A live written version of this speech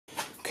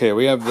Okay,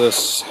 we have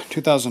this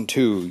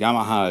 2002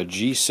 Yamaha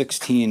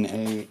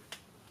G16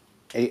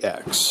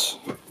 AX.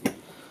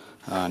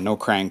 No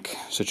crank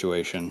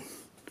situation.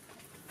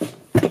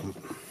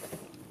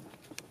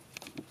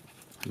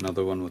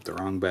 Another one with the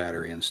wrong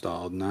battery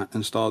installed. Not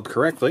installed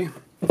correctly,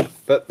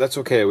 but that's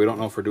okay. We don't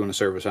know if we're doing a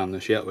service on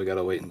this yet. We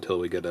gotta wait until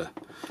we get a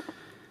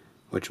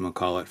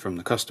whatchamacallit from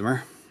the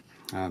customer.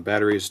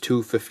 Battery is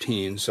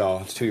 215, so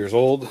it's 2 years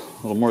old,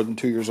 a little more than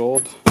 2 years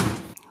old.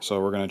 So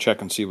we're gonna check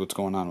and see what's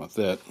going on with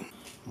it.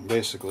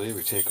 Basically,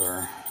 we take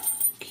our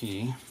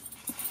key,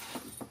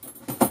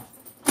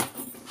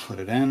 put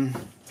it in,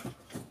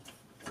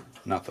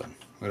 nothing.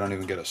 We don't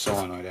even get a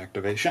solenoid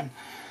activation.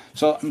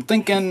 So I'm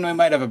thinking we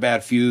might have a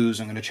bad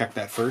fuse. I'm going to check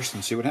that first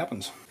and see what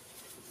happens.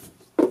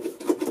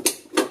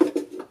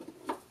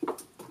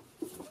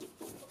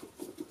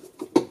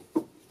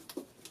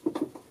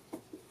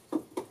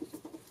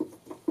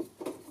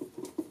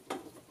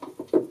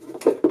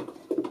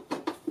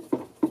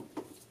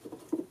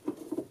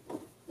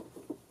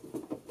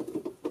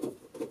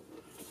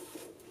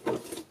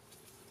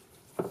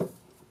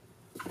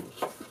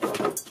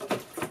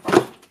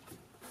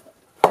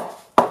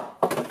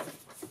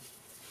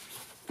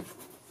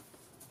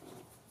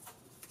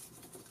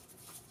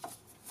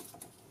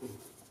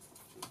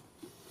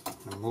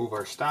 Move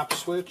our stop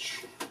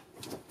switch.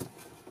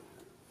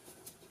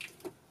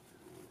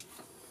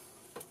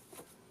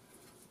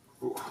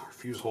 Ooh, our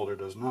fuse holder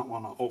does not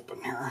want to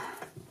open here.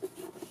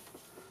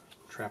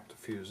 Trap the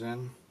fuse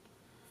in.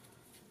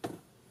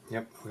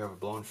 Yep, we have a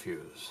blown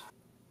fuse.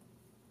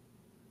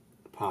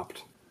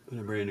 Popped. Put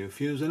a brand new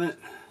fuse in it.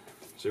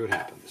 See what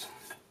happens.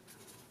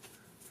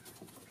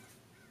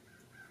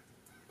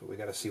 But we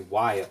got to see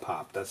why it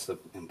popped. That's the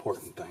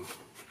important thing.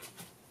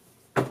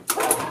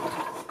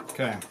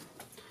 Okay.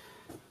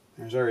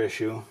 There's our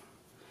issue.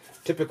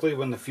 Typically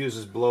when the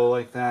fuses blow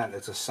like that,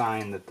 it's a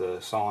sign that the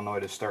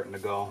solenoid is starting to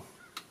go.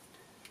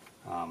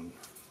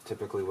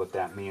 Typically what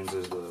that means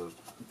is the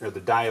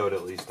diode,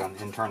 at least an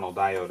internal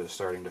diode, is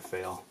starting to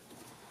fail.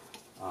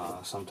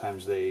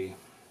 Sometimes they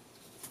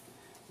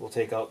will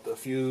take out the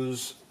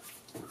fuse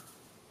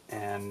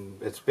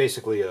and it's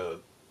basically a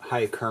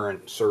high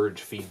current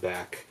surge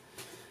feedback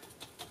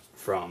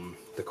from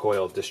the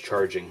coil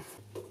discharging.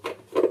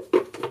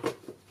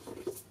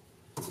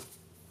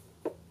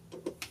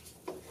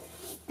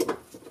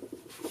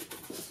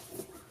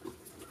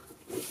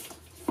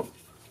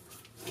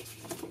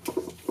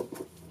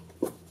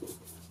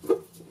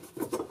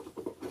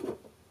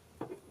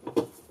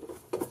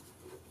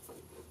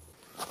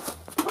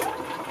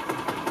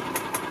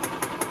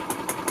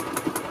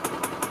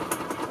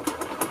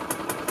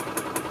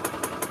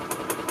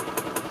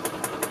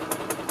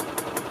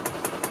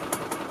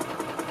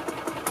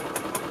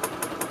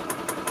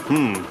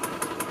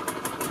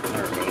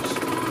 There it goes.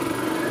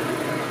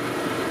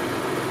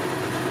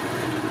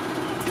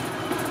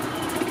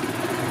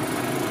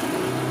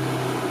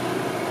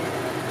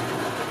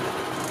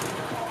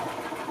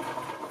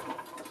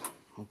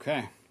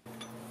 Okay.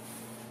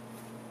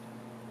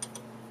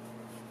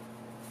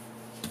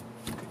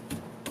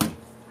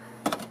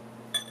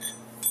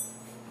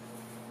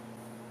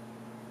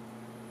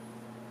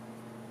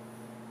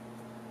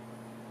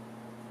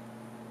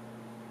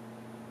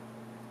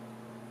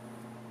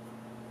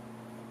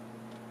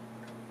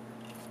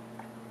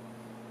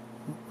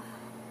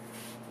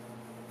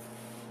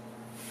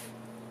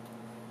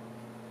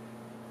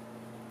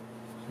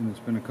 And it's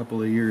been a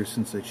couple of years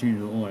since I changed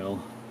the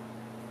oil.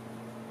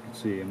 You can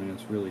see, I mean,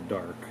 it's really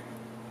dark,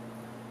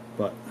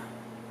 but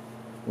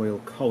oil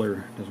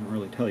color doesn't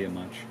really tell you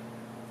much.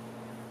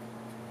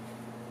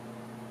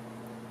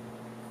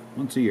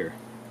 Once a year.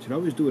 Should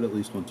always do it at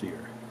least once a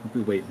year. Don't be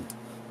waiting.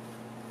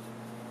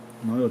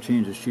 An oil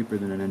change is cheaper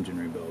than an engine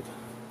rebuild.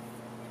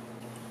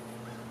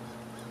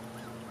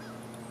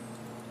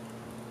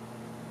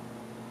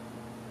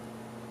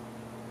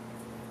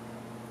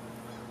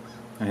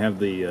 I have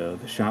the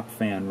shop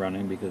fan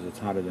running because it's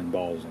hotter than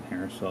balls in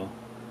here, so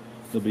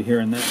you'll be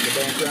hearing that in the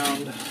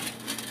background.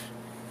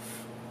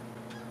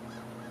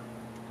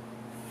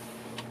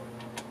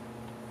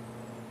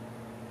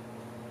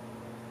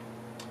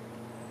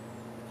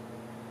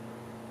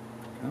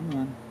 Come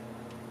on.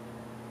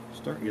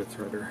 Start your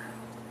threader.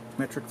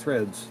 Metric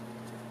threads.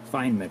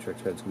 Fine metric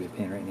threads can be a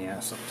pain right in the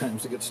ass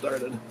sometimes to get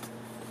started.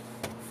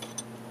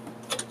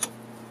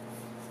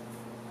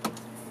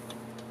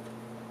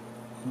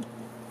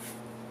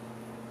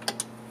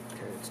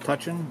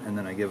 Touching, and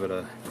then I give it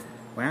a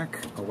whack,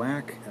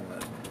 and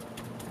a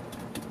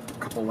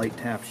couple light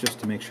taps just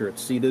to make sure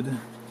it's seated.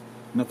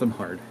 Nothing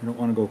hard. You don't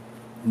want to go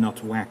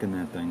nuts whacking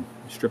that thing.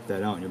 Strip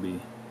that out and you'll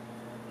be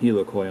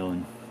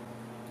helicoiling.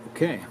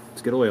 Okay,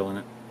 let's get oil in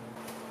it.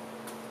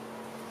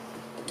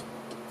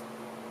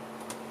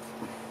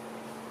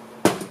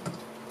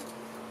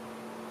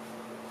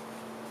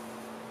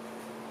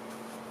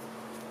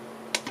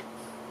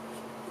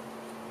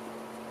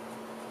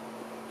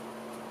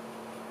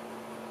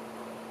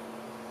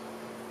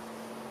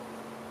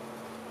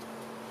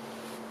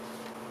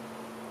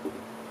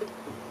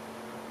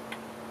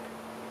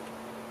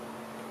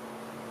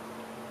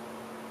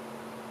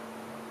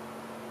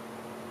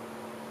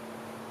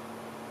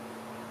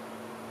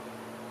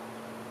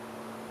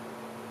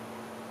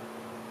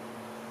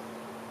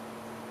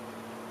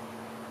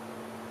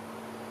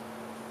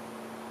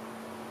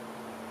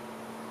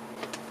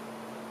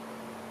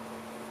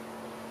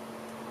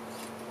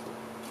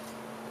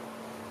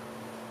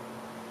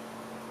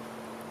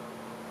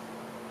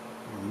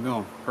 we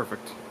go.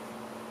 Perfect.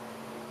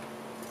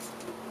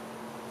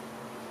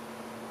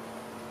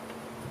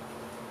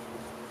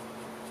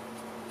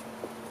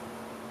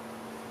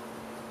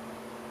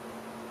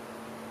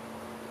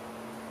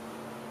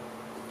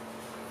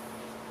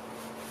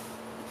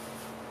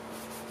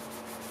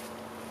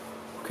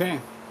 Okay,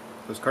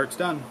 this cart's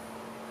done.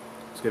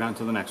 Let's get on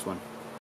to the next one.